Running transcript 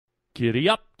Giddy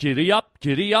up, giddy up,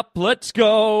 giddy up. Let's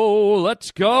go. Let's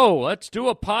go. Let's do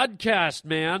a podcast,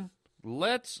 man.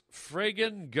 Let's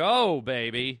friggin' go,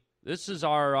 baby. This is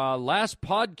our last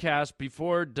podcast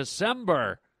before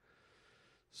December.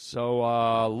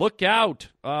 So look out.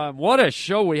 What a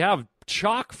show we have.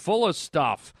 Chock full of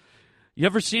stuff. You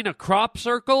ever seen a crop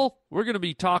circle? We're going to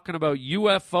be talking about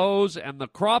UFOs and the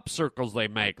crop circles they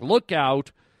make. Look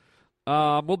out.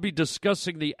 We'll be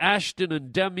discussing the Ashton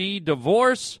and Demi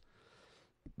divorce.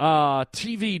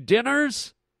 TV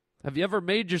dinners. Have you ever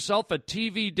made yourself a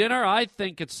TV dinner? I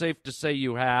think it's safe to say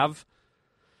you have.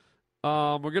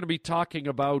 We're going to be talking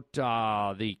about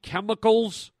the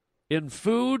chemicals in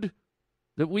food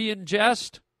that we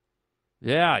ingest.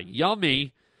 Yeah,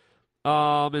 yummy.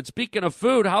 And speaking of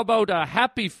food, how about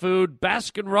Happy Food,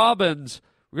 Baskin-Robbins?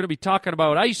 We're going to be talking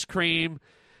about ice cream.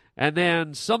 And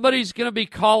then somebody's going to be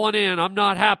calling in. I'm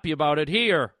not happy about it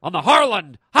here on the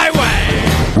Harland Highway.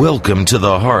 Welcome to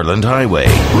the Harland Highway.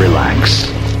 Relax.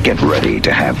 Get ready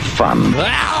to have fun.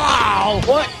 Ow!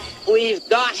 What we've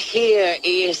got here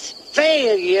is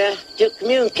failure to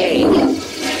communicate.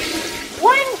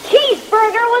 One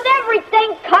cheeseburger with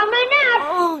everything coming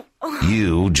up.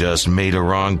 You just made a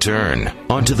wrong turn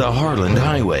onto the Harland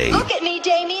Highway. Look at me,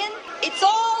 Damien. It's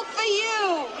all for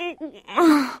you.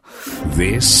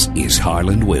 This is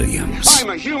Harland Williams. I'm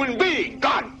a human being.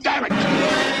 God damn it.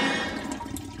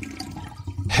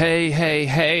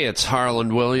 Hey, it's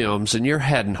Harland Williams, and you're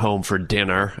heading home for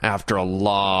dinner after a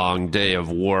long day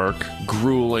of work,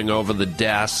 grueling over the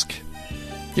desk.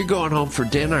 You're going home for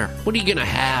dinner. What are you going to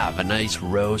have? A nice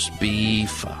roast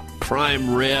beef, a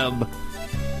prime rib,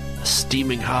 a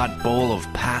steaming hot bowl of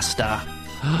pasta,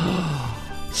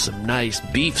 some nice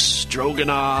beef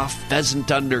stroganoff,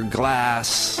 pheasant under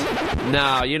glass.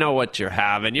 No, you know what you're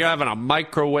having. You're having a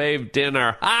microwave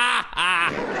dinner.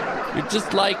 You're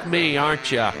just like me,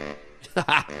 aren't you?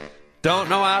 Don't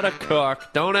know how to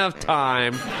cook, don't have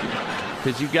time,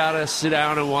 because you got to sit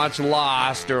down and watch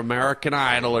Lost or American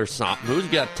Idol or something. Who's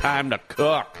got time to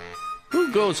cook?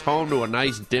 Who goes home to a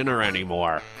nice dinner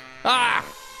anymore?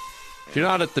 If you're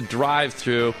not at the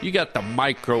drive-thru, you got the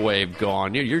microwave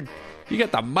going. You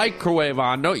got the microwave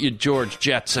on, don't you, George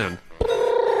Jetson?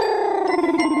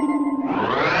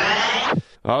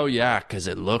 Oh, yeah, because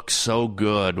it looks so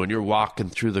good when you're walking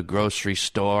through the grocery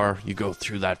store. You go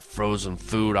through that frozen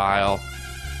food aisle.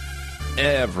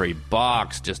 Every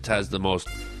box just has the most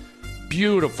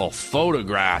beautiful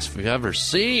photographs we've ever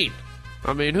seen.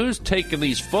 I mean, who's taking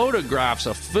these photographs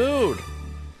of food?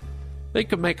 They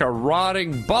could make a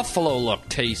rotting buffalo look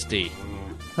tasty.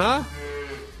 Huh?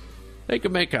 They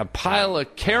could make a pile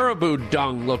of caribou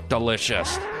dung look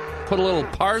delicious. Put a little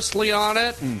parsley on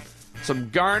it and some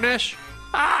garnish.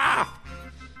 I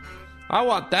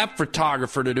want that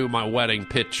photographer to do my wedding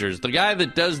pictures. The guy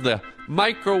that does the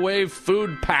microwave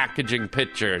food packaging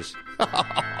pictures.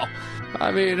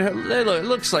 I mean, it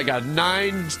looks like a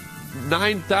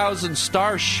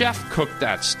 9,000-star chef cooked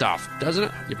that stuff, doesn't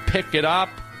it? You pick it up.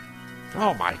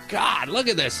 Oh, my God, look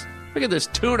at this. Look at this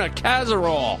tuna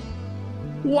casserole.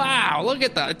 Wow, look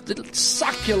at the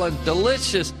succulent,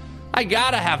 delicious. I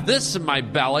gotta have this in my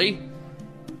belly.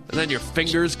 And then your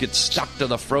fingers get stuck to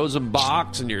the frozen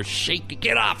box and you're shaking.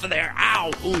 Get off of there.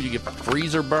 Ow. Ooh, you get the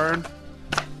freezer burn.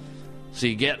 So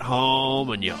you get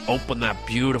home and you open that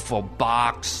beautiful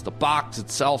box. The box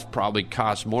itself probably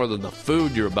costs more than the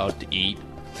food you're about to eat.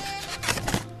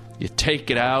 You take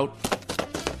it out.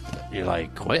 You're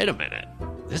like, wait a minute.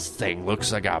 This thing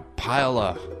looks like a pile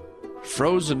of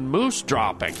frozen moose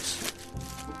droppings.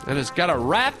 And it's got a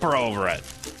wrapper over it.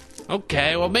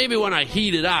 Okay, well, maybe when I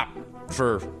heat it up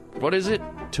for, what is it,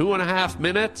 2.5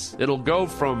 minutes, it'll go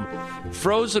from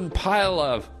frozen pile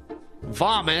of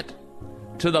vomit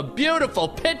to the beautiful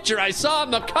picture I saw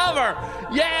on the cover.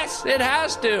 Yes, it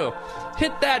has to.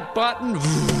 Hit that button.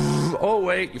 Oh,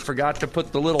 wait, you forgot to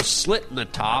put the little slit in the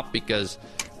top, because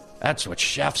that's what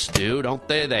chefs do, don't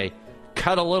they? They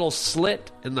cut a little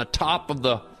slit in the top of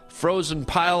the frozen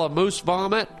pile of moose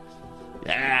vomit.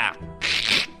 Yeah.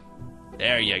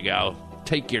 There you go.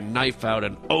 Take your knife out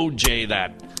and OJ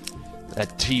that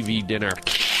TV dinner.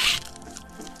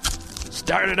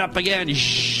 Start it up again.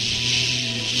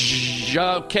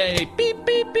 Okay. Beep,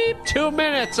 beep, beep. 2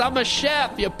 minutes. I'm a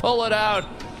chef. You pull it out.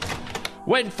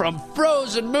 Went from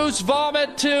frozen moose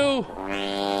vomit to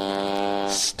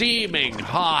steaming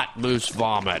hot moose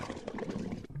vomit.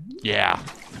 Yeah.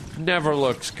 Never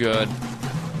looks good.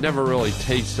 Never really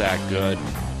tastes that good.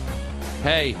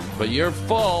 Hey, but you're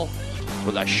full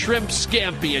with a shrimp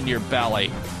scampi in your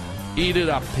belly. Eat it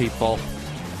up, people.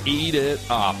 Eat it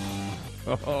up.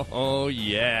 Oh,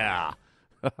 yeah.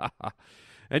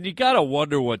 And you got to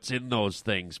wonder what's in those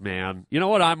things, man. You know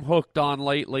what I'm hooked on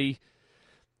lately?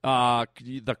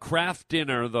 The Kraft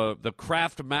dinner, the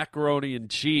Kraft macaroni and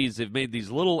cheese. They've made these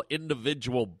little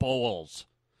individual bowls.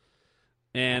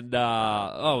 And,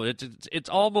 it's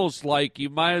almost like you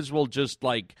might as well just,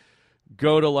 like,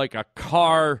 go to, like, a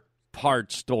car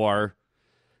part store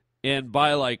and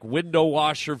buy, like, window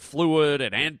washer fluid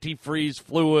and antifreeze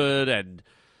fluid and,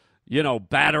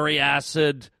 battery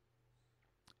acid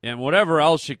and whatever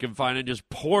else you can find, and just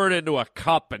pour it into a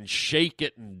cup and shake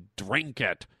it and drink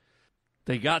it.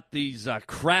 They got these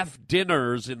Kraft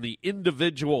dinners in the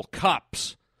individual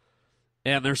cups,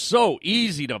 and they're so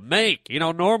easy to make.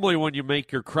 Normally when you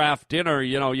make your Kraft dinner,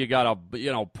 you got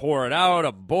to, pour it out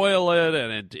and boil it,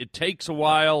 and it takes a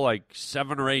while, like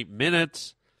 7 or 8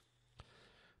 minutes.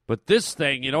 But this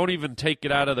thing, you don't even take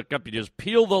it out of the cup. You just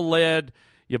peel the lid,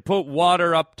 you put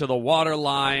water up to the water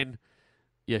line,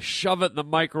 you shove it in the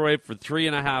microwave for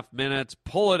 3.5 minutes,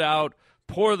 pull it out,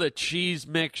 pour the cheese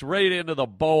mix right into the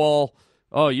bowl.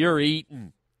 Oh, you're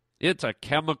eating. It's a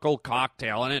chemical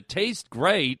cocktail, and it tastes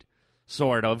great,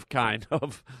 sort of, kind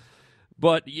of.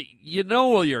 But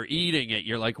while you're eating it,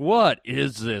 you're like, what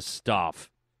is this stuff?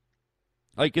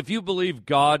 Like, if you believe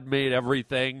God made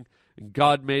everything, and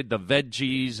God made the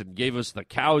veggies and gave us the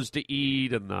cows to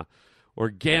eat and the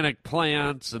organic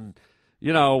plants, and,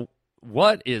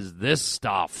 what is this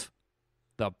stuff?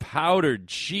 The powdered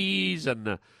cheese and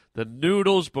the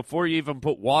noodles, before you even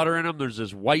put water in them, there's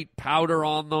this white powder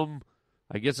on them.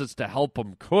 I guess it's to help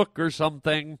them cook or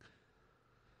something.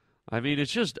 I mean,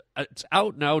 it's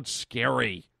out and out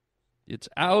scary. It's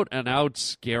out and out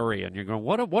scary. And you're going,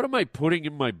 what am I putting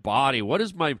in my body?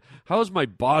 How is my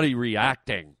body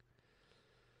reacting?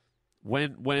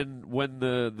 When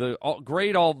the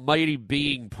great almighty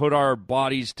being put our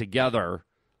bodies together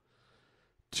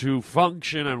to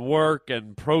function and work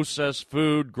and process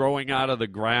food growing out of the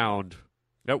ground,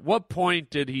 at what point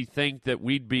did he think that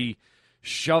we'd be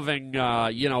shoving,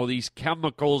 these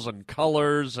chemicals and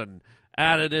colors and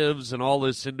additives and all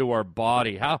this into our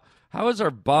body? How is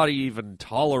our body even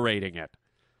tolerating it?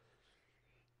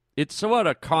 It's so out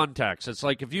of context. It's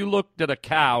like if you looked at a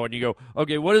cow and you go,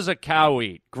 okay, what does a cow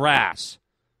eat? Grass.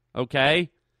 Okay?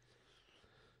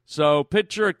 So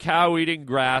picture a cow eating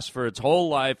grass for its whole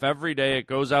life. Every day it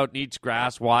goes out and eats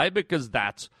grass. Why? Because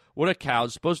that's what a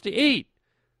cow's supposed to eat.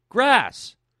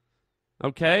 Grass.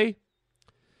 Okay?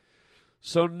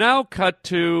 So now cut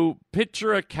to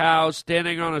picture a cow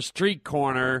standing on a street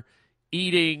corner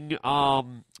eating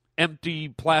empty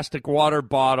plastic water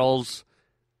bottles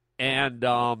and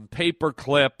paper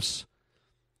clips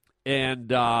and,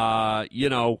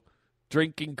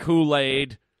 drinking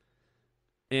Kool-Aid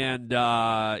and,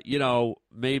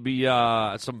 maybe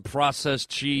some processed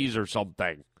cheese or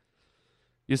something.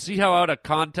 You see how out of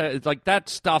context? It's like that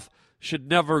stuff should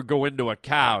never go into a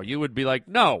cow. You would be like,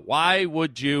 no, why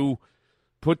would you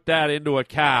put that into a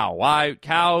cow? Why?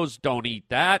 Cows don't eat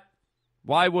that.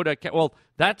 Why would a cow? Well,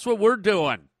 that's what we're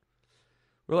doing.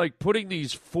 We're like putting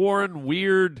these foreign,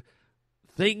 weird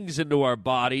things into our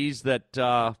bodies that,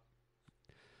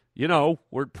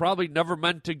 we're probably never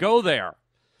meant to go there.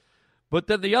 But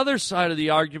then the other side of the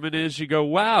argument is you go,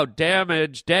 wow,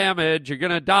 damage, you're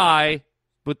going to die.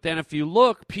 But then if you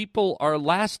look, people are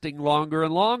lasting longer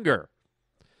and longer.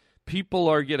 People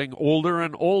are getting older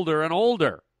and older and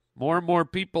older. More and more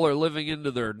people are living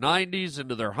into their 90s,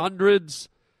 into their hundreds.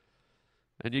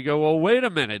 And you go, well, wait a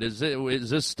minute. Is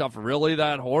this stuff really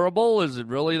that horrible? Is it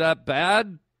really that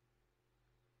bad?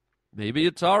 Maybe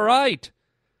it's all right.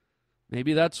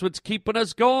 Maybe that's what's keeping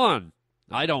us going.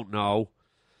 I don't know.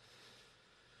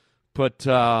 But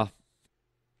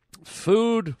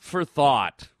food for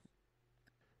thought.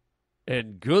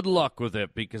 And good luck with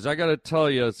it, because I got to tell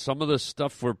you, some of the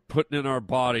stuff we're putting in our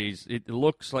bodies, it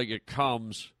looks like it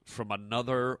comes from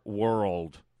another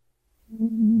world.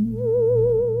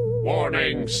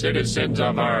 Warning, citizens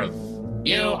of Earth.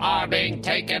 You are being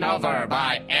taken over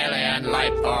by alien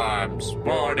life forms.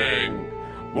 Warning,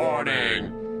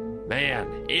 warning.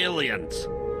 Man, aliens.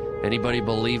 Anybody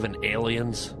believe in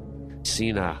aliens?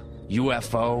 Seen a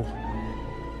UFO?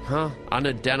 Huh?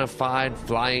 Unidentified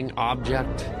flying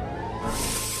object?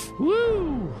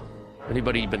 Woo!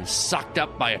 Anybody been sucked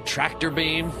up by a tractor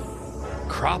beam?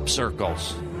 Crop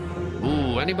circles.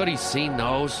 Ooh, anybody seen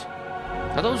those?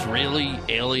 Are those really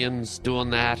aliens doing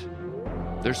that?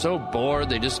 They're so bored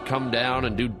they just come down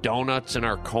and do donuts in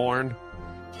our corn.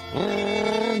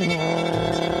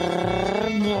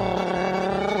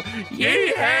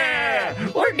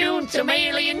 Yeah! We're doing some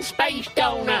alien space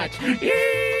donuts.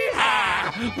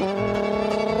 Yeah!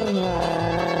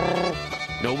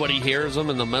 Nobody hears them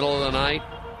in the middle of the night?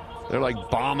 They're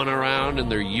like bombing around in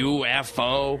their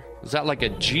UFO. Is that like a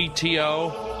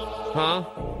GTO? Huh?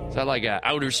 Is that like a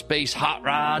outer space hot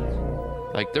rod?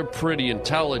 Like, they're pretty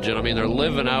intelligent. I mean, they're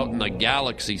living out in the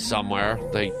galaxy somewhere.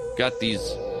 They got these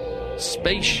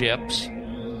spaceships.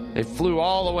 They flew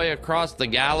all the way across the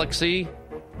galaxy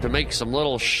to make some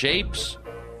little shapes.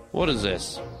 What is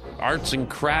this? Arts and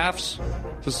crafts?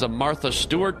 Is this a Martha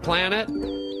Stewart planet?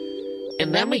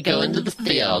 And then we go into the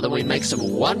field and we make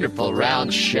some wonderful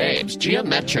round shapes,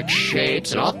 geometric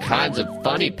shapes, and all kinds of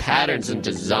funny patterns and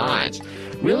designs.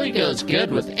 Really goes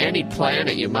good with any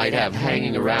planet you might have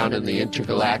hanging around in the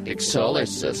intergalactic solar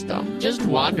system. Just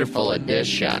wonderful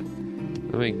addition.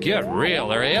 I mean, get real.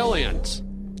 They're aliens.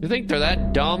 You think they're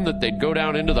that dumb that they'd go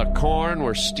down into the corn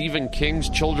where Stephen King's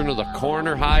Children of the Corn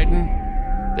are hiding?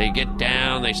 They get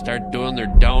down, they start doing their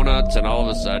donuts, and all of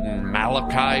a sudden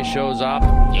Malachi shows up.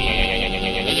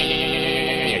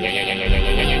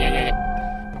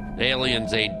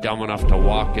 Aliens ain't dumb enough to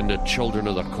walk into Children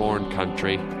of the Corn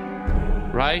country.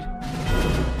 Right?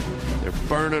 They're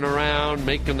burning around,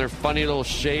 making their funny little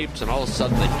shapes, and all of a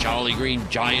sudden the Jolly Green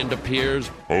Giant appears.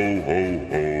 Ho, ho,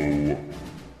 ho.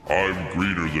 I'm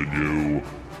greener than you.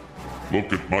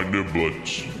 Look at my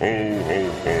niblets. Ho,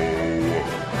 ho, ho.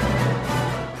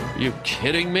 Are you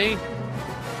kidding me?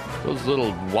 Those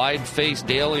little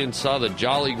wide-faced aliens saw the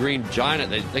Jolly Green Giant.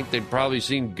 They'd think they'd probably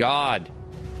seen God.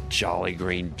 Jolly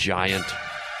Green Giant.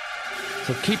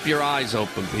 So keep your eyes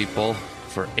open, people,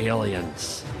 for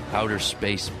aliens, outer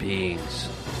space beings.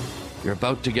 You're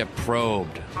about to get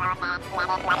probed.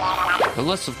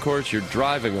 Unless, of course, you're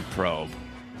driving a probe.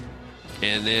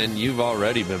 And then you've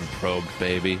already been probed,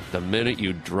 baby. The minute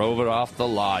you drove it off the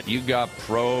lot, you got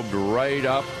probed right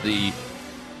up the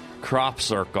crop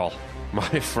circle,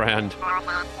 my friend.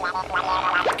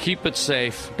 Keep it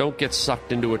safe. Don't get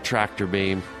sucked into a tractor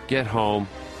beam. Get home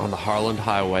on the Harland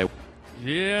Highway.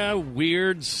 Yeah,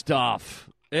 weird stuff.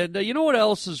 And you know what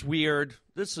else is weird?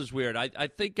 This is weird. I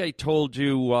think I told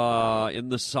you in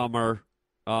the summer,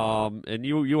 and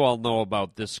you all know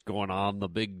about this going on, the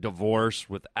big divorce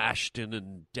with Ashton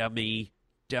and Demi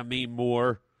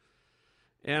Moore.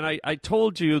 And I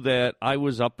told you that I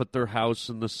was up at their house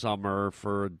in the summer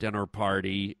for a dinner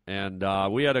party, and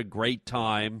we had a great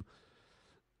time.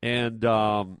 And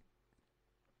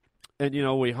you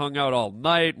know, we hung out all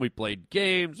night, we played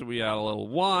games, and we had a little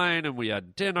wine, and we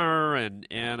had dinner, and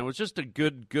it was just a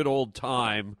good old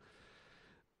time.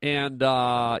 And,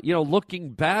 you know,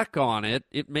 looking back on it,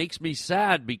 it makes me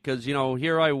sad because, you know,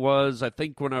 here I was, I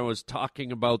think when I was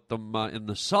talking about them in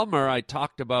the summer, I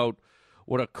talked about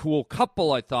what a cool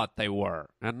couple I thought they were.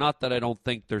 And not that I don't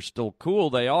think they're still cool,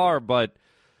 they are, but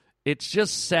it's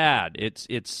just sad. It's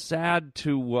sad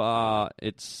to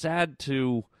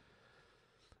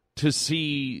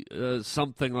see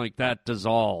something like that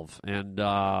dissolve. And,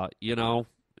 you know,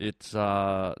 it's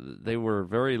they were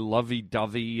very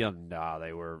lovey-dovey, and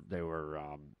they were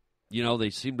you know, they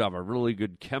seemed to have a really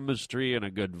good chemistry and a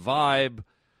good vibe.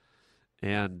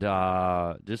 And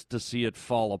just to see it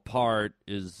fall apart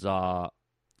is odd.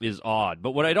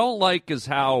 But what I don't like is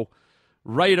how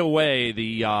right away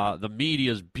the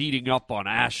media's beating up on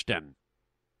Ashton.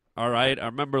 All right, I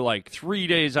remember like 3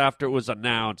 days after it was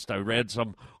announced, I read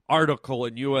some article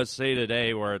in USA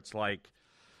Today where it's like,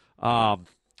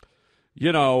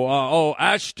 you know,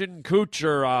 Ashton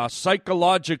Kutcher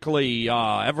psychologically,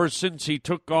 ever since he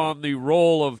took on the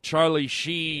role of Charlie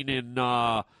Sheen in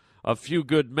A Few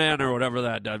Good Men or whatever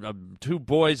that, Two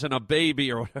Boys and a Baby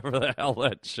or whatever the hell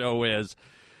that show is,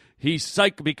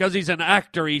 because he's an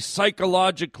actor, he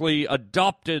psychologically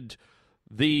adopted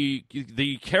the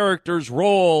character's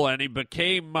role, and he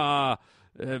became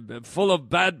full of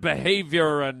bad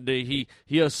behavior, and he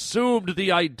assumed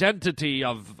the identity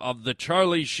of the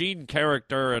Charlie Sheen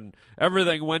character, and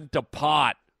everything went to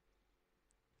pot.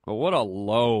 Well, what a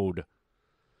load.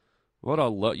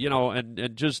 You know,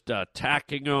 and just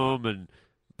attacking him and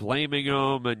blaming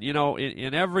him, and, you know,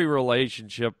 in every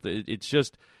relationship, it's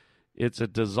a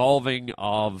dissolving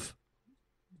of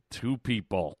two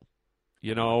people,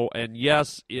 you know, and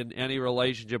yes, in any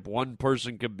relationship, one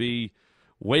person could be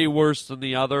way worse than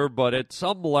the other, but at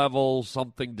some level,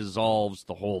 something dissolves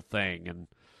the whole thing, and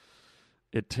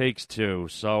it takes two.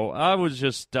 So I was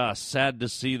just sad to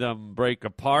see them break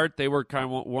apart. They were kind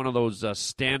of one of those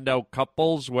standout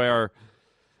couples where,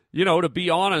 you know, to be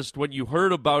honest, when you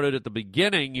heard about it at the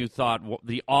beginning, you thought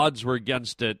the odds were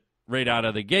against it right out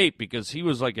of the gate, because he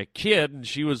was like a kid and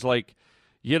she was like,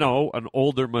 you know, an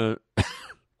older,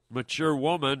 mature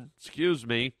woman,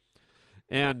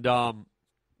 and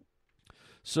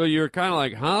so you're kind of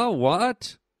like, huh,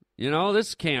 what? You know,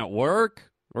 this can't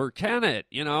work, or can it,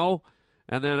 you know?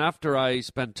 And then after I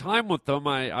spent time with them,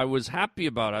 I was happy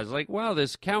about it. I was like, wow,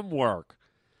 this can work.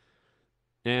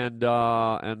 And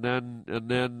then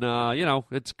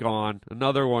it's gone.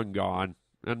 Another one gone.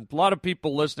 And a lot of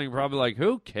people listening probably like,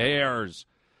 who cares?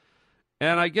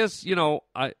 And I guess,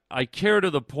 I care to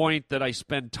the point that I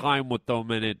spend time with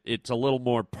them, and it's a little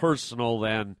more personal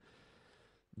than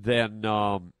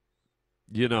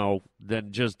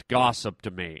just gossip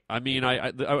to me. I mean,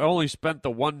 I only spent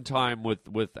the one time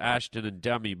with Ashton and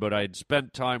Demi, but I'd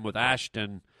spent time with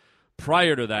Ashton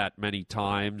prior to that many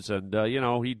times, and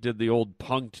he did the old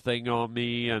punked thing on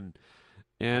me, and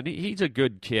he's a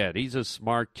good kid. He's a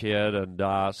smart kid, and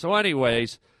so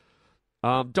anyways,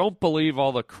 don't believe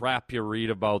all the crap you read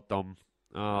about them,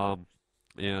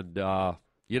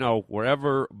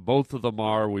 wherever both of them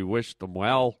are, we wish them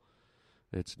well.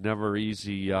 It's never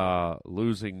easy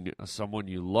losing someone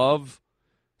you love,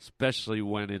 especially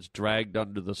when it's dragged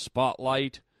under the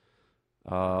spotlight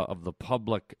of the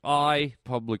public eye,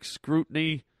 public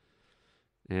scrutiny.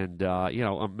 And,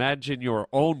 imagine your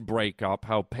own breakup,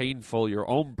 how painful your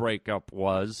own breakup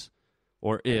was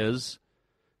or is.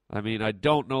 I mean, I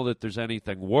don't know that there's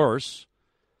anything worse.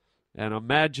 And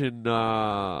imagine,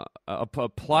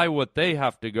 apply what they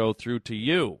have to go through to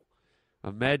you.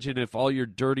 Imagine if all your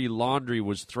dirty laundry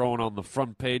was thrown on the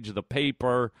front page of the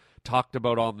paper, talked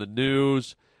about on the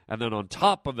news, and then on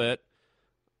top of it,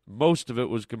 most of it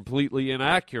was completely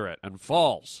inaccurate and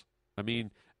false. I mean,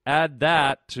 add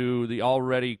that to the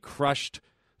already crushed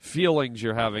feelings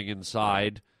you're having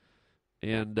inside,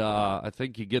 and I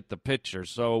think you get the picture.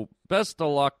 So best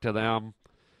of luck to them,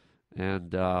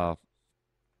 and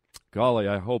golly,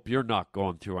 I hope you're not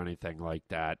going through anything like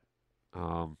that.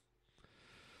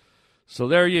 So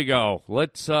there you go.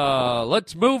 Let's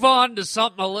move on to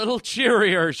something a little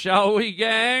cheerier, shall we,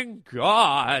 gang?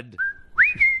 God.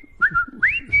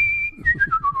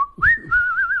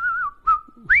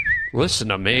 Listen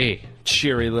to me.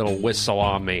 Cheery little whistle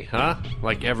on me, huh?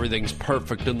 Like everything's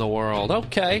perfect in the world.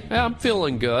 Okay, yeah, I'm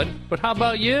feeling good. But how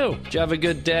about you? Did you have a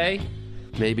good day?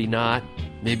 Maybe not.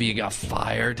 Maybe you got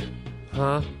fired.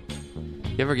 Huh?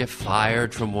 You ever get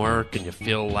fired from work and you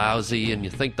feel lousy and you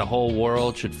think the whole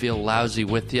world should feel lousy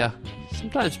with you?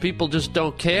 Sometimes people just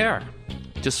don't care.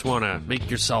 Just want to make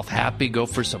yourself happy, go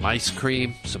for some ice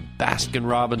cream, some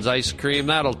Baskin-Robbins ice cream.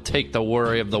 That'll take the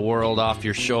worry of the world off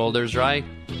your shoulders, right?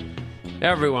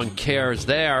 Everyone cares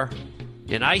there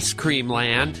in ice cream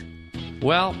land.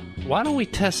 Well, why don't we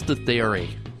test the theory?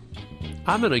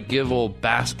 I'm going to give old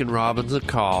Baskin-Robbins a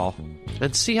call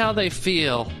and see how they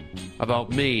feel about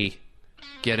me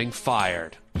getting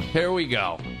fired. Here we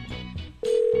go.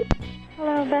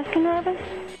 Hello, Baskin-Robbins?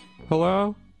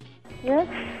 Hello? Yes?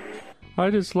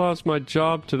 I just lost my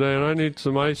job today and I need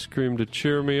some ice cream to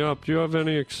cheer me up. Do you have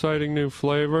any exciting new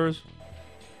flavors?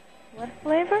 What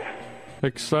flavor?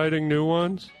 Exciting new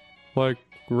ones? Like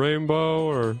rainbow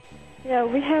or... Yeah,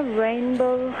 we have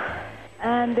rainbow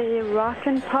and the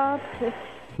Rockin' Pop.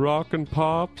 Rockin'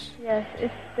 Pops? Yes,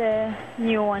 it's the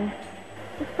new one.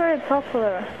 It's very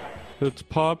popular. It's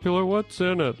popular? What's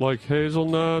in it? Like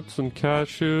hazelnuts and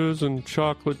cashews and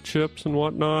chocolate chips and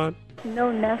whatnot?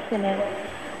 No nuts in it.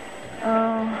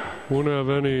 Wouldn't have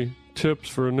any tips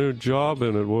for a new job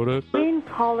in it, would it?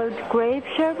 Green-colored grape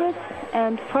sherbet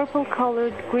and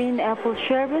purple-colored green apple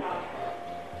sherbet.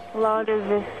 A lot of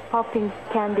this popping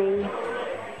candy.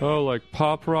 Oh, like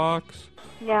Pop Rocks?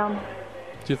 Yeah.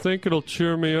 Do you think it'll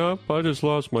cheer me up? I just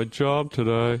lost my job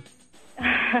today.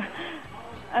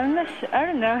 I'm not sure. I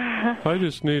don't know. I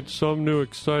just need some new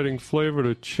exciting flavor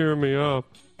to cheer me up.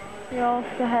 We also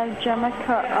have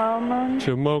Jamaica almond.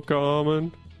 Jamaica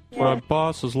almond? Yes. My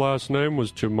boss's last name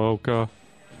was Jamaica.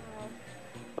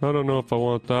 I don't know if I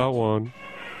want that one.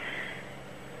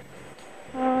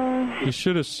 You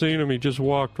should have seen him. He just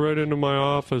walked right into my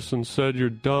office and said, "You're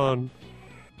done."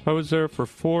 I was there for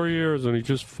 4 years and he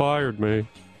just fired me.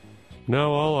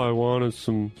 Now all I want is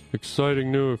some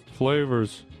exciting new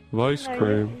flavors of ice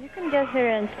cream. You can get here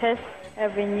and test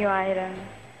every new item.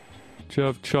 Do you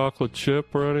have chocolate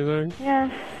chip or anything?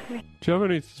 Yes. Do you have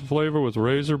any flavor with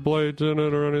razor blades in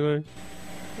it or anything?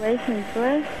 Raisin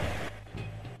Swiss?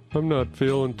 I'm not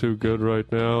feeling too good right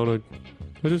now, and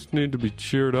I just need to be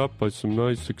cheered up by some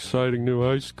nice, exciting new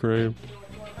ice cream.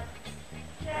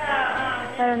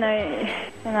 I don't know.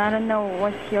 And I don't know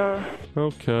what's your...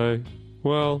 Okay.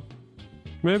 Well,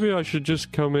 maybe I should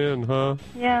just come in, huh?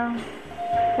 Yeah.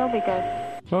 That'll be good.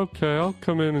 Okay, I'll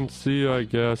come in and see you, I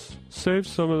guess. Save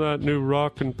some of that new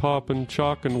rockin' poppin'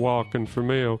 chalkin' walkin' for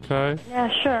me, okay? Yeah,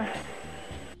 sure.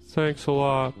 Thanks a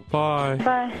lot. Bye.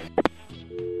 Bye.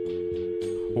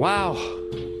 Wow.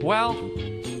 Well,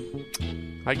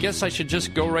 I guess I should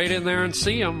just go right in there and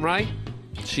see him, right?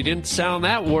 She didn't sound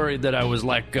that worried that I was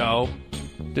let go.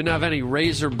 Didn't have any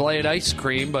razor blade ice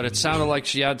cream, but it sounded like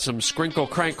she had some scrinkle,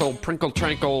 crankle, prinkle,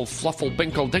 trankle, fluffle,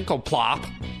 binkle, dinkle, plop.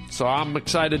 So I'm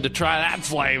excited to try that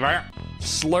flavor.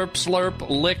 Slurp, slurp,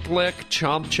 lick, lick,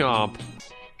 chomp, chomp.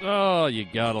 Oh, you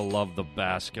gotta love the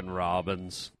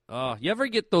Baskin-Robbins. You ever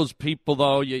get those people,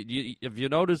 though? If you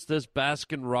notice this,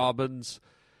 Baskin-Robbins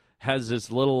has this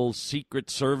little secret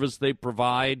service they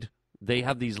provide. They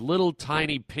have these little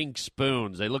tiny pink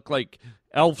spoons. They look like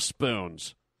elf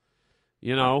spoons.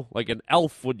 You know, like an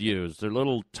elf would use. They're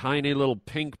little tiny little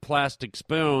pink plastic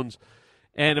spoons.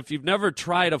 And if you've never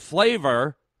tried a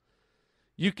flavor,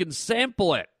 you can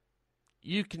sample it.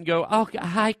 You can go, oh,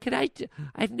 hi,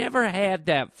 I've never had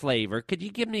that flavor. Could you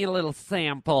give me a little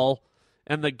sample?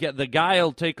 And the guy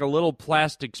will take a little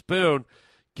plastic spoon,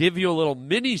 give you a little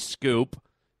mini scoop,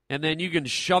 and then you can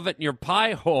shove it in your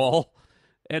pie hole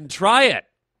and try it.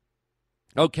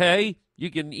 Okay?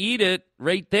 You can eat it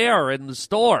right there in the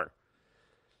store.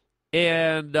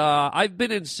 And I've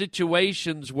been in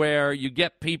situations where you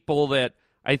get people that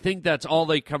I think that's all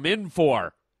they come in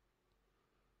for.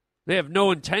 They have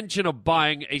no intention of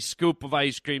buying a scoop of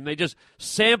ice cream. They just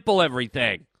sample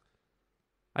everything.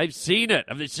 I've seen it.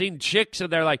 I've seen chicks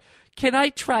and they're like, can I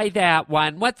try that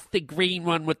one? What's the green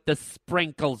one with the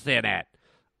sprinkles in it?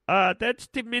 That's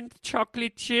the mint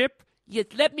chocolate chip. Yes,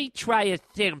 let me try a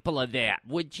sample of that,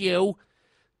 would you?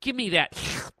 Give me that.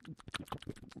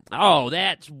 Oh,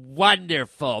 that's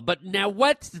wonderful. But now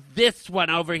what's this one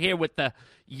over here with the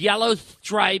yellow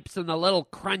stripes and the little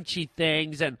crunchy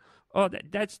things? And, oh,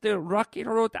 that's the Rocky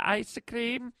Road ice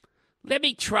cream? Let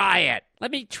me try it.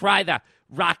 Let me try the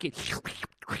Rocky.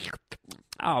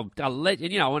 Oh,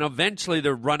 and eventually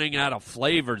they're running out of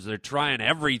flavors. They're trying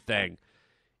everything.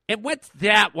 And what's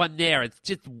that one there? It's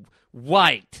just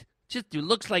white. It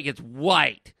looks like it's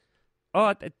white.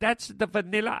 Oh, that's the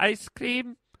vanilla ice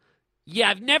cream? Yeah,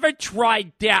 I've never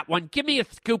tried that one. Give me a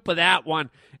scoop of that one,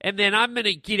 and then I'm going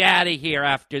to get out of here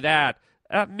after that.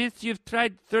 Miss, you've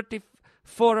tried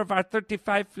 34 of our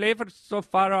 35 flavors so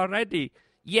far already.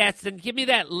 Yes, and give me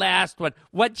that last one.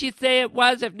 What'd you say it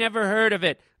was? I've never heard of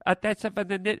it. That's a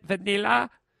vanilla?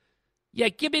 Yeah,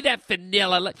 give me that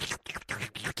vanilla.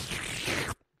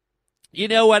 You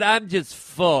know what? I'm just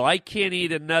full. I can't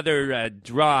eat another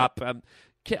drop.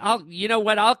 You know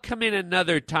what? I'll come in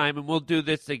another time and we'll do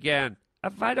this again.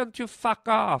 Why don't you fuck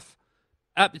off?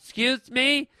 Excuse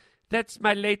me? That's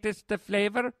my latest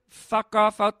flavor? Fuck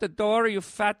off out the door, you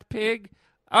fat pig?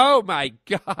 Oh, my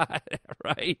God.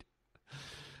 Right?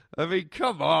 I mean,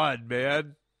 come on,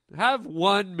 man. Have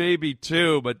one, maybe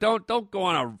two, but don't go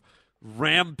on a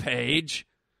rampage.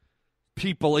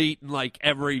 People eating like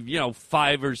every,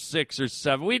 5 or 6 or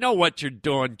 7. We know what you're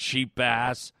doing, cheap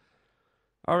ass.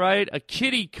 All right? A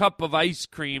kitty cup of ice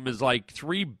cream is like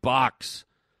 $3.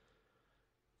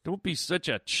 Don't be such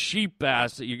a cheap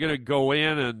ass that you're going to go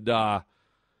in and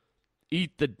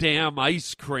eat the damn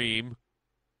ice cream.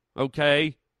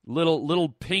 Okay? Little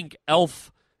pink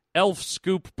elf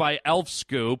scoop by elf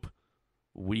scoop.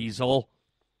 Weasel.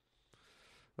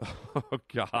 Oh,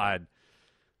 God.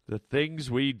 The things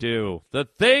we do. The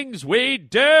things we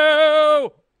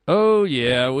do! Oh,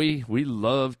 yeah, we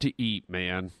love to eat,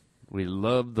 man. We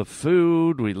love the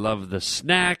food. We love the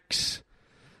snacks.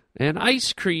 And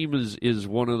ice cream is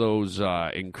one of those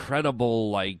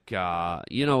incredible,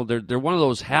 they're one of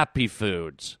those happy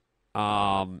foods.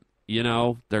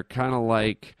 They're kind of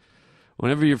like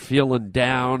whenever you're feeling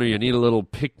down or you need a little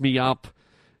pick-me-up,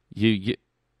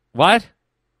 what?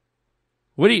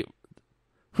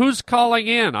 Who's calling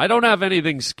in? I don't have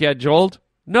anything scheduled.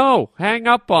 No, hang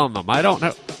up on them. I don't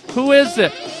know. Who is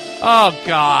it? Oh,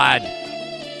 God.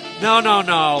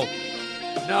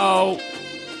 No.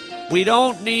 We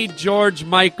don't need George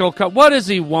Michael. What does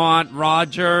he want,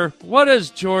 Roger? What does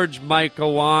George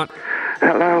Michael want?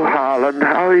 Hello, Harlan.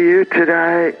 How are you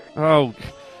today? Oh,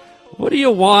 what do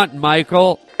you want,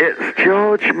 Michael? It's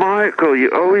George Michael.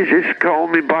 You always just call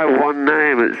me by one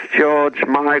name. It's George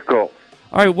Michael.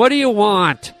 All right, what do you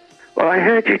want? Well, I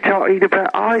heard you talking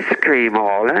about ice cream,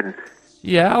 Harlan.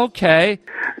 Yeah, okay.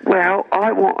 Well,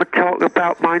 I want to talk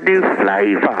about my new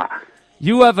flavor.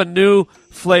 You have a new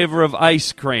flavor of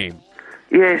ice cream.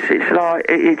 Yes, it's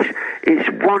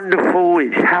wonderful,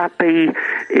 it's happy,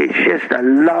 it's just a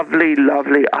lovely,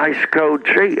 lovely ice cold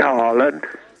treat, Harlan.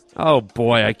 Oh,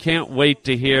 boy, I can't wait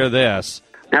to hear this.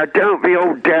 Now, don't be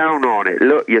all down on it.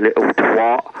 Look, you little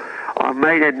twat. I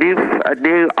made a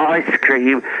new ice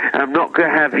cream, and I'm not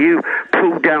going to have you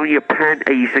pull down your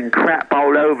panties and crap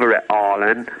all over it,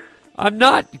 Harlan. I'm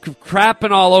not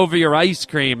crapping all over your ice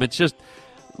cream. It's just,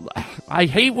 I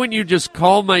hate when you just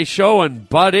call my show and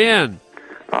butt in.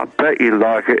 I bet you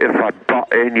like it if I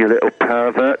butt in, you little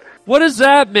pervert. What does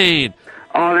that mean?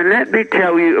 Oh, then let me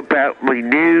tell you about my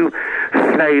new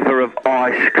flavour of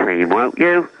ice cream, won't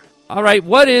you? All right,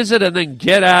 what is it? And then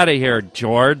get out of here,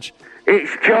 George.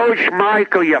 It's George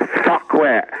Michael, you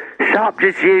fuckwit. Stop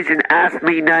just using Ask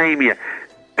Me Name, you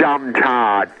dumb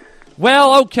tard.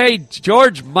 Well, okay,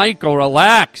 George Michael,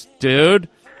 relax, dude.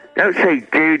 Don't say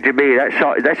dude to me. That's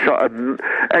like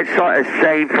a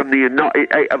saying from the United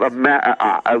States of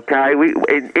America, okay?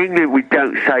 In England, we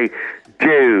don't say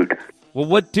dude. Well,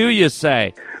 what do you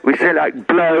say? We say like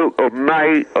bloke or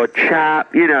mate or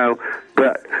chap, you know,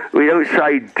 but we don't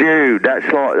say dude.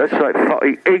 That's like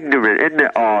fucking ignorant, isn't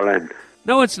it, Arlen?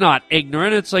 No, it's not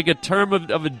ignorant. It's like a term of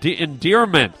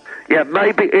endearment. Yeah,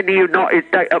 maybe in the United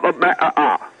States of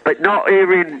America, but not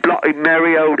here in bloody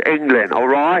merry old England, all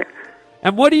right?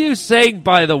 And what are you saying,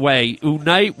 by the way?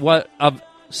 Unite what of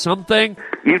something?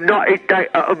 United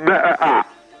States of America.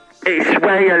 It's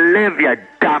where you live, you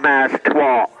dumbass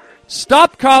twat.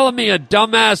 Stop calling me a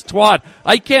dumbass twat.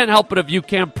 I can't help it if you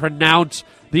can't pronounce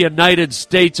the United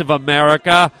States of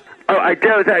America. Oh, I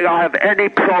don't think I have any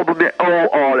problem at all,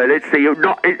 Arlen. It's the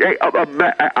United States of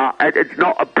America, and it's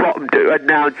not a problem to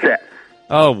announce it.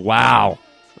 Oh, wow.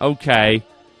 Okay.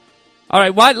 All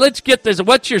right, let's get this.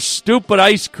 What's your stupid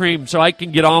ice cream so I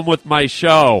can get on with my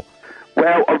show?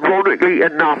 Well, ironically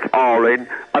enough, Arlen,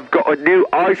 I've got a new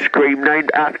ice cream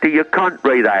named after your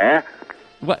country there.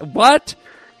 What?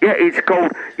 Yeah, it's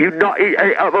called United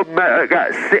States of America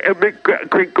Cinnamon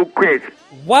Crinkle Crisp.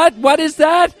 What? What is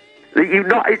that? The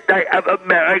United States of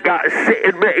America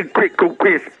Cinnamon Crinkle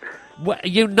Crisp. What?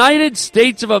 United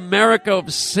States of America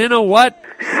Cinnamon what?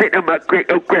 Cinnamon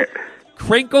Crinkle Crisp.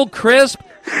 Crinkle Crisp?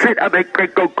 Cinnamon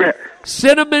Crinkle Crisp.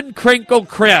 Cinnamon Crinkle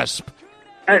Crisp.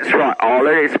 That's right,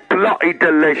 Arlen. It's bloody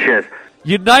delicious.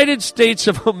 United States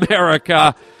of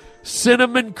America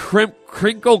Cinnamon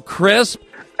Crinkle Crisp?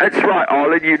 That's right,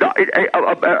 Arlen. United States of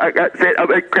America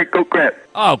Cinnamon Crinkle Crisp.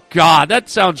 Oh, God, that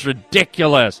sounds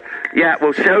ridiculous. Yeah,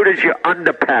 well, so does your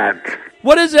underpants.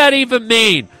 What does that even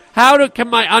mean? Can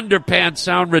my underpants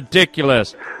sound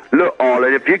ridiculous? Look,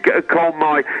 Arlen, if you're going to call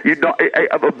my United States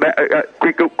of America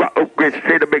Crinkle Crisp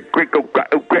Cinnamon Crinkle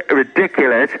Crisp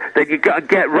ridiculous, then you got to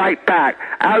get right back.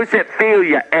 How's it feel,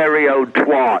 you hairy old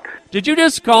twat? Did you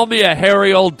just call me a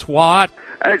hairy old twat?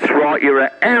 That's right, you're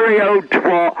a hairy old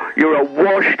twat. You're a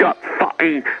washed-up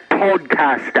fucking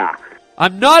podcaster.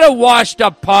 I'm not a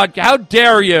washed-up podcaster. How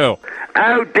dare you?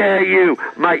 How dare you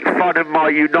make fun of my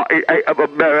United States of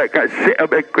America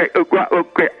Cinnamon Crinkle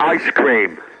Crisp ice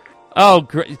cream? Oh,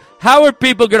 great. How are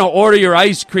people going to order your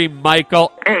ice cream,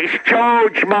 Michael? It's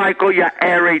George Michael, you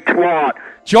hairy twat.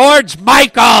 George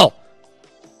Michael!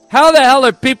 How the hell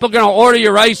are people going to order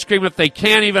your ice cream if they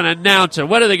can't even announce it?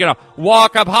 What are they going to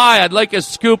walk up? Hi, I'd like a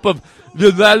scoop of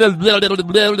cinnamon.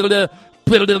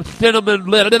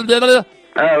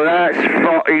 Oh, that's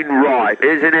fucking ripe,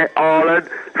 isn't it, Arlen?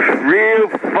 Real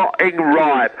fucking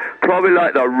ripe. Probably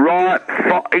like the ripe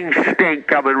fucking stink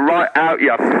coming right out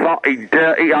your fucking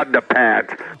dirty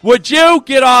underpants. Would you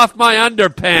get off my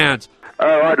underpants?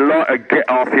 Oh, I'd like to get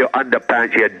off your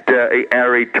underpants, you dirty,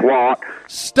 hairy twat.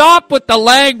 Stop with the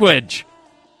language.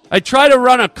 I try to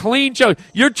run a clean show.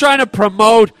 You're trying to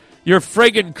promote your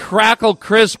friggin' Crackle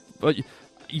Crisp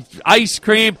ice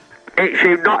cream. It's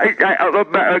United States of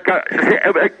America.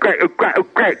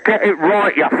 Get it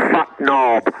right, you fuck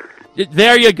knob.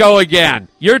 There you go again.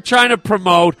 You're trying to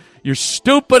promote your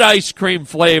stupid ice cream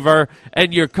flavor,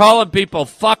 and you're calling people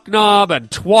fuck knob and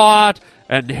twat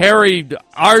and hairy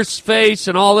arse face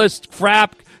and all this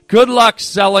crap. Good luck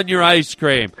selling your ice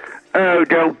cream. Oh,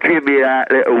 don't give me that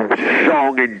little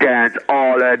song and dance,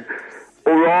 Arlen.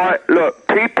 All right, look,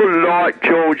 people like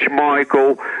George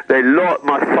Michael. They like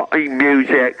my fucking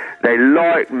music. They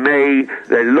like me.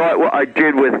 They like what I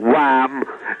did with Wham.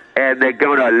 And they're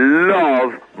going to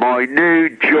love my new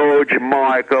George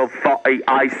Michael fucking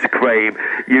ice cream.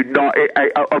 United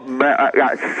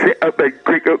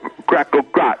Crackle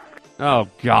Crack. Oh,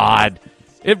 God.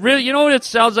 It really, you know what it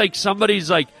sounds like? Somebody's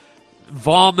like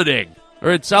vomiting.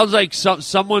 Or it sounds like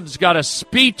someone's got a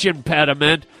speech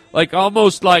impediment. Like,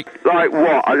 almost like... Like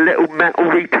what? A little mental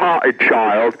retarded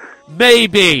child?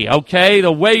 Maybe, okay?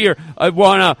 The way you're... I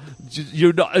want to...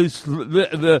 You know... It's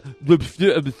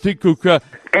United States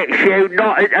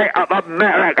of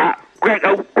America.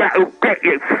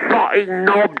 You fucking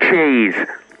knob cheese.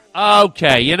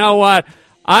 Okay, you know what?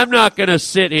 I'm not going to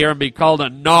sit here and be called a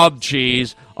knob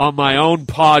cheese on my own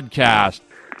podcast.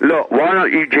 Look, why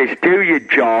don't you just do your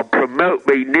job, promote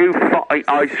me new fucking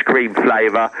ice cream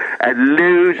flavor, and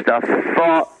lose the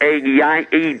fucking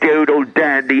Yankee Doodle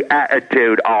Dandy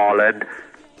attitude, Arlen?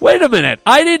 Wait a minute.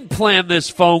 I didn't plan this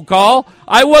phone call.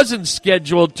 I wasn't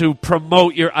scheduled to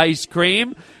promote your ice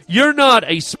cream. You're not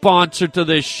a sponsor to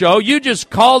this show. You just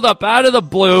called up out of the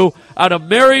blue, out of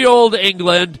merry old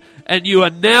England, and you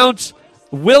announce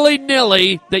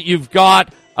willy-nilly that you've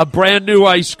got a brand new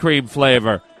ice cream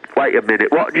flavor. Wait a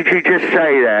minute, what did you just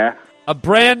say there? A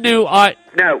brand new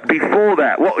No, before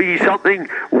that, what were you, something,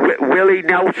 Willie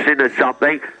Nelson or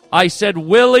something? I said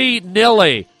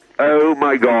willy-nilly. Oh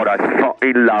my God, I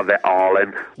fucking love it,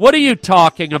 Arlen. What are you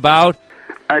talking about?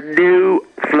 A new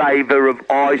flavor of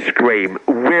ice cream,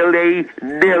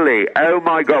 willy-nilly. Oh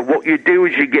my God, what you do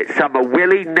is you get some of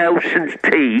Willie Nelson's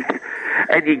teeth,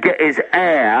 and you get his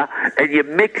hair, and you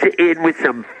mix it in with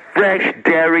some fresh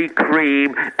dairy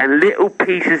cream and little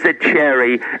pieces of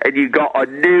cherry, and you got a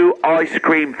new ice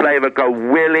cream flavor called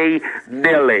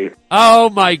willy-nilly. Oh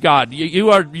my God, you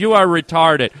are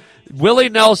retarded. Willie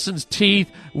Nelson's teeth,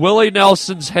 Willie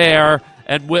Nelson's hair,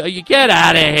 and you get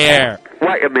out of here.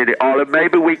 Wait a minute, Arlen,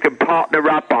 maybe we can partner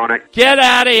up on it. Get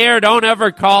out of here, don't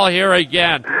ever call here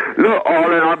again. Look,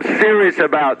 Arlen, I'm serious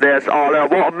about this, Arlen. I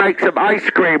want to make some ice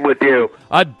cream with you.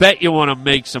 I bet you want to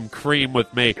make some cream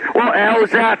with me. What the hell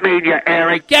does that mean, you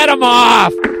Eric? Get him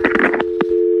off!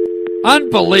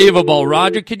 Unbelievable,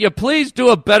 Roger. Can you please do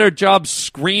a better job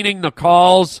screening the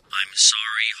calls? I'm sorry,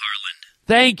 Harland.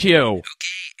 Thank you.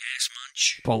 Okay, ass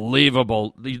munch.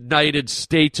 Unbelievable. The United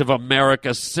States of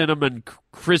America, cinnamon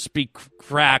crispy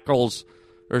crackles,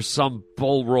 or some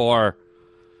bull roar.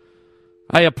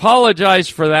 I apologize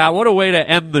for that. What a way to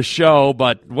end the show,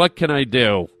 but what can I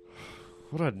do?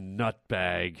 What a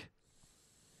nutbag.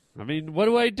 I mean, what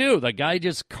do I do? The guy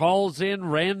just calls in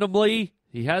randomly.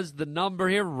 He has the number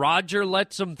here. Roger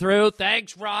lets him through.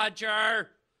 Thanks, Roger.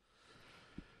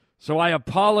 So I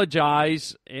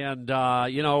apologize, and,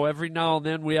 every now and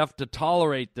then we have to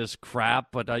tolerate this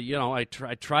crap, but, I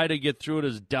try to get through it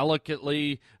as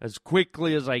delicately, as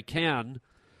quickly as I can.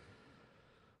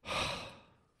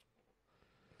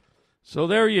 So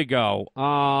there you go.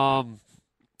 So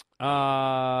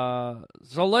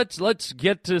let's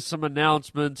get to some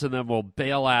announcements, and then we'll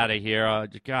bail out of here.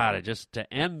 Just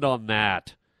to end on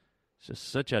that, it's just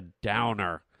such a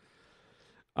downer.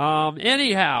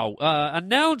 Anyhow,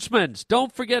 announcements.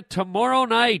 Don't forget tomorrow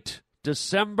night,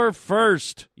 December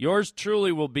 1st, yours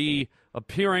truly will be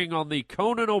appearing on the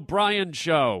Conan O'Brien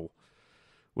Show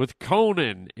with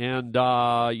Conan, and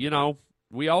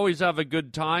we always have a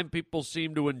good time. People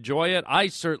seem to enjoy it. I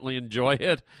certainly enjoy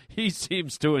it. He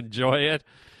seems to enjoy it.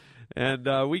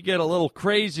 And we get a little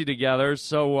crazy together.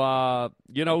 So,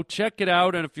 check it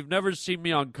out. And if you've never seen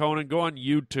me on Conan, go on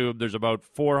YouTube. There's about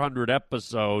 400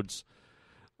 episodes.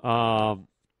 And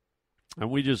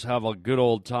we just have a good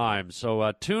old time.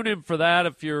 So tune in for that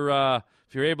if you're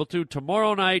able to.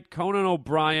 Tomorrow night, Conan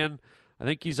O'Brien. I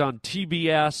think he's on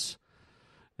TBS.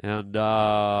 And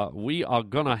we are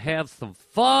going to have some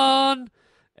fun.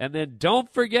 And then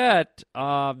don't forget,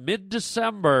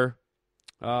 mid-December,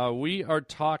 we are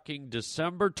talking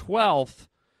December 12th.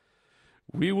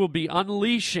 We will be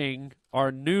unleashing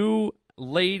our new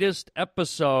latest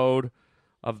episode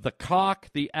of The Cock,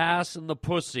 the Ass, and the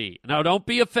Pussy. Now, don't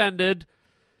be offended.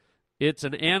 It's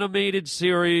an animated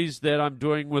series that I'm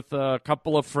doing with a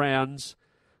couple of friends.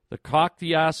 The Cock,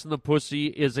 the Ass, and the Pussy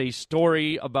is a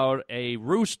story about a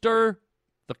rooster,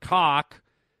 the cock,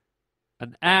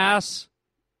 an ass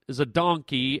is a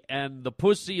donkey, and the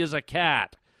pussy is a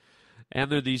cat.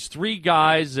 And there are these three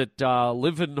guys that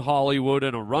live in Hollywood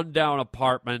in a rundown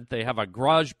apartment. They have a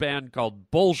garage band called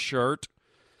Bullshirt,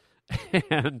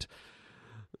 and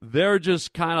they're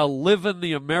just kind of living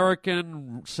the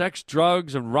American sex,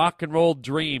 drugs, and rock and roll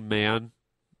dream, man.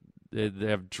 They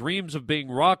have dreams of being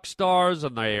rock stars,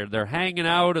 and they're hanging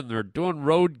out, and they're doing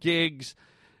road gigs.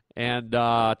 And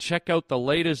check out the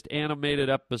latest animated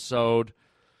episode.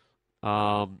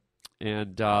 And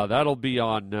that'll be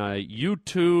on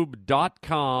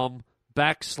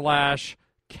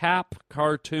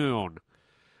youtube.com/capcartoon.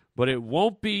 But it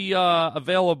won't be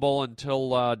available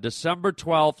until December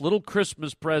 12th. Little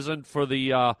Christmas present for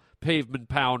the Pavement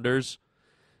Pounders.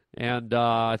 And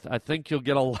I think you'll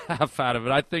get a laugh out of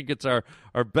it. I think it's our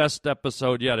best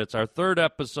episode yet. It's our third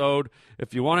episode.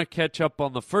 If you want to catch up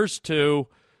on the first two,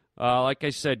 like I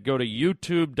said, go to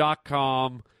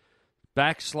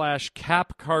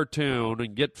youtube.com/capcartoon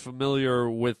and get familiar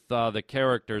with the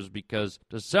characters, because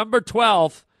December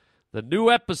 12th, the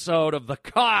new episode of The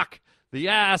Cock, the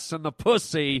Ass, and the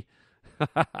Pussy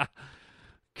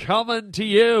coming to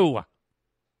you.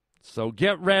 So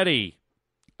get ready.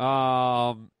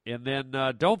 And then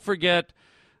don't forget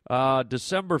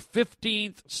December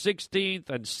 15th, 16th,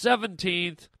 and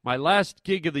 17th, my last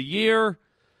gig of the year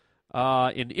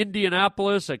in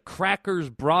Indianapolis at Crackers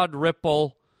Broad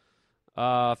Ripple.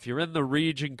 If you're in the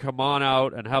region, come on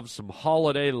out and have some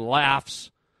holiday laughs.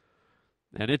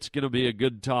 And it's going to be a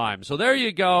good time. So there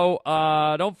you go.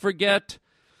 Don't forget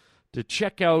to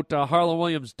check out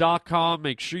HarlanWilliams.com.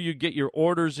 Make sure you get your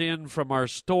orders in from our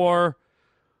store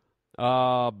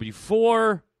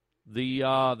before the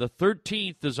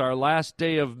 13th is our last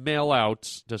day of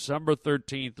mail-outs. December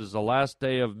 13th is the last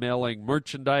day of mailing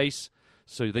merchandise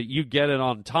so that you get it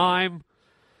on time.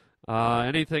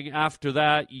 Anything after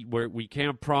that, we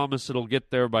can't promise it'll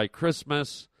get there by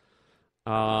Christmas.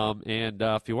 And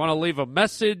if you want to leave a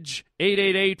message,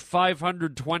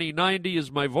 888-500-2090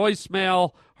 is my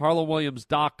voicemail,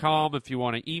 HarlanWilliams.com if you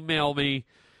want to email me.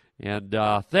 And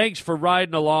thanks for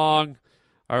riding along.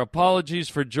 Our apologies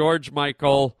for George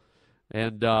Michael.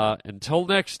 And until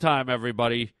next time,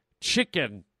 everybody,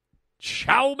 chicken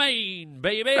chow mein,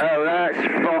 baby. Oh, that's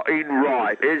fucking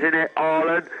right, isn't it,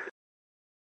 Harlan?